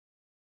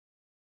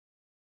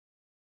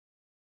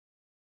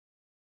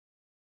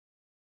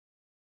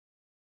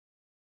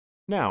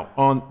Now,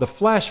 on the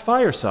flash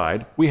fire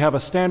side, we have a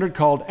standard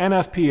called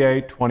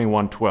Nfpa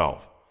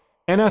 2112.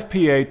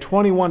 Nfpa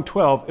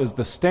 2112 is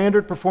the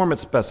standard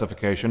performance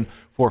specification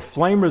for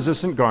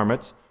flame-resistant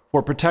garments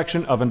for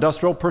protection of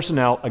industrial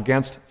personnel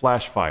against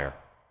flash fire.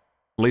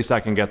 At least I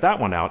can get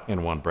that one out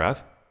in one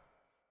breath.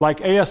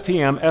 Like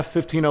ASTM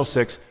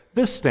F1506,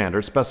 this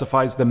standard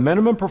specifies the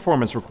minimum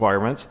performance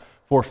requirements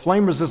for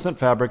flame-resistant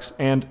fabrics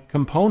and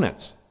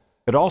components.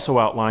 It also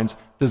outlines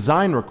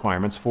design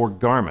requirements for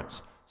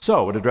garments,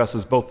 so it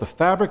addresses both the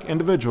fabric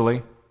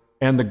individually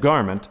and the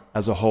garment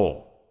as a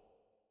whole.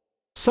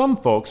 Some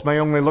folks may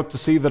only look to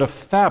see that a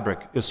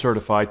fabric is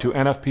certified to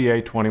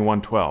Nfpa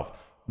 2112,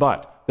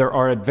 but there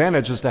are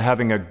advantages to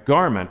having a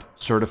garment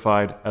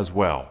certified as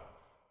well.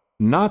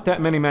 Not that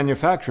many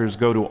manufacturers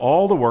go to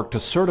all the work to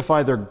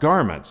certify their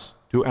garments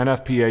to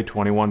Nfpa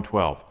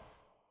 2112.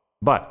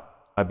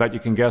 But I bet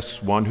you can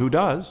guess one who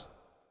does.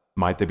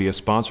 Might they be a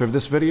sponsor of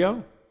this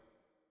video?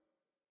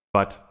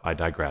 But I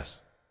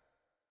digress.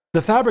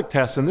 The fabric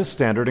tests in this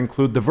standard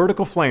include the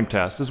vertical flame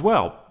test as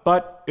well,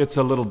 but it's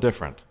a little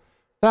different.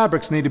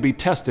 Fabrics need to be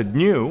tested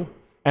new,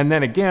 and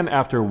then again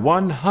after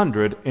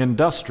 100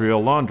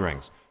 industrial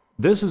launderings.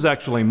 This is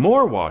actually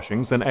more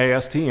washings than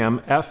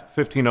ASTM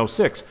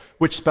F1506,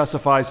 which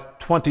specifies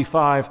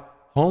 25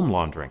 home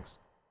launderings.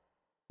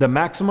 The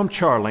maximum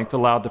char length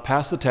allowed to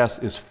pass the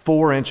test is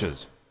 4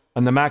 inches,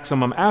 and the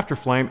maximum after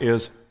flame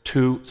is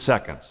 2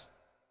 seconds.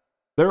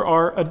 There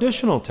are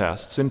additional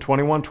tests in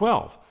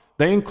 2112.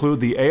 They include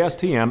the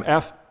ASTM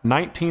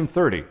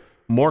F1930,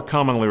 more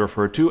commonly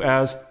referred to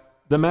as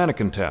the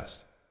mannequin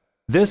test.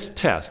 This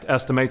test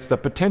estimates the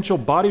potential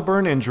body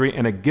burn injury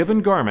in a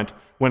given garment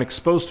when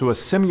exposed to a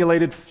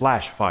simulated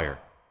flash fire.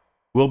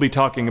 We'll be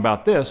talking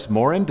about this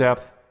more in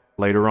depth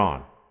later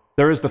on.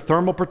 There is the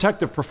Thermal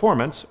Protective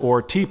Performance,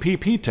 or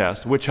TPP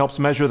test, which helps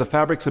measure the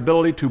fabric's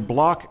ability to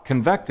block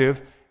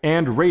convective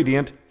and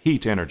radiant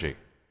heat energy.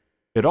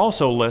 It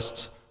also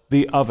lists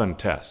the oven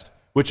test,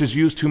 which is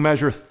used to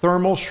measure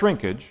thermal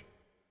shrinkage,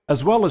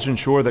 as well as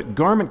ensure that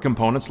garment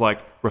components like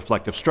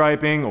reflective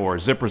striping or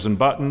zippers and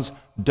buttons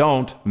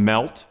don't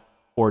melt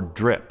or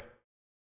drip.